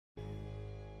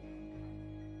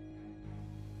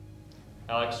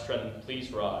Alex Trenton,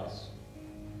 please rise.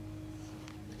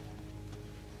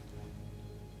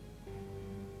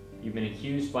 You've been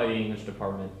accused by the English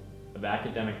department of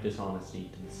academic dishonesty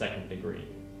to the 2nd degree.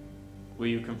 Will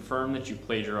you confirm that you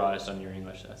plagiarized on your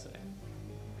English essay?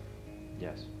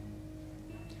 Yes.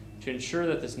 To ensure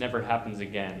that this never happens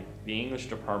again, the English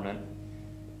department,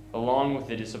 along with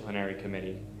the disciplinary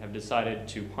committee, have decided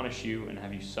to punish you and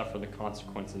have you suffer the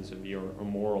consequences of your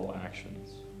immoral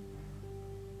actions.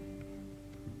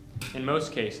 In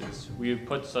most cases, we would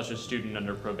put such a student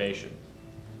under probation.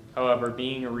 However,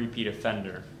 being a repeat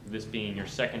offender, this being your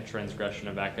 2nd transgression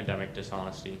of academic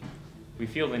dishonesty, we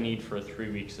feel the need for a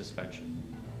 3-week suspension.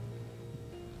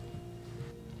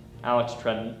 Alex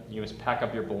Trenton, you must pack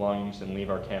up your belongings and leave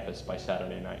our campus by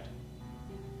Saturday night.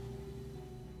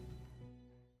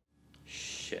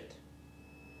 Shit.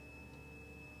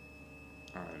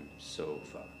 I'm so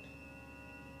fucked.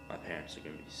 My parents are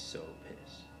gonna be so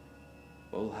pissed.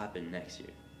 What will happen next year?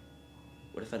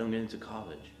 What if I don't get into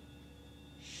college?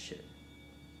 Shit.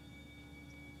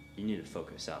 You need to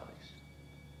focus, Alex.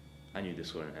 I knew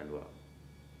this wouldn't end well.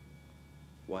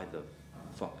 Why the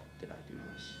fuck did I do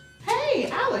this? Hey,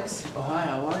 Alex! Oh, hi,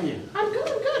 how are you? I'm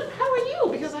good. How are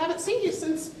you? Because I haven't seen you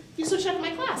since you switched up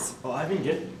my class. Oh, I've been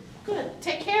good. Good.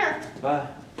 Take care. Bye.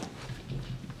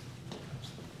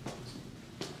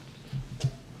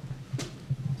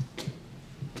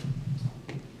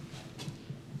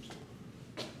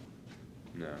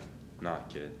 No,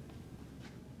 not good.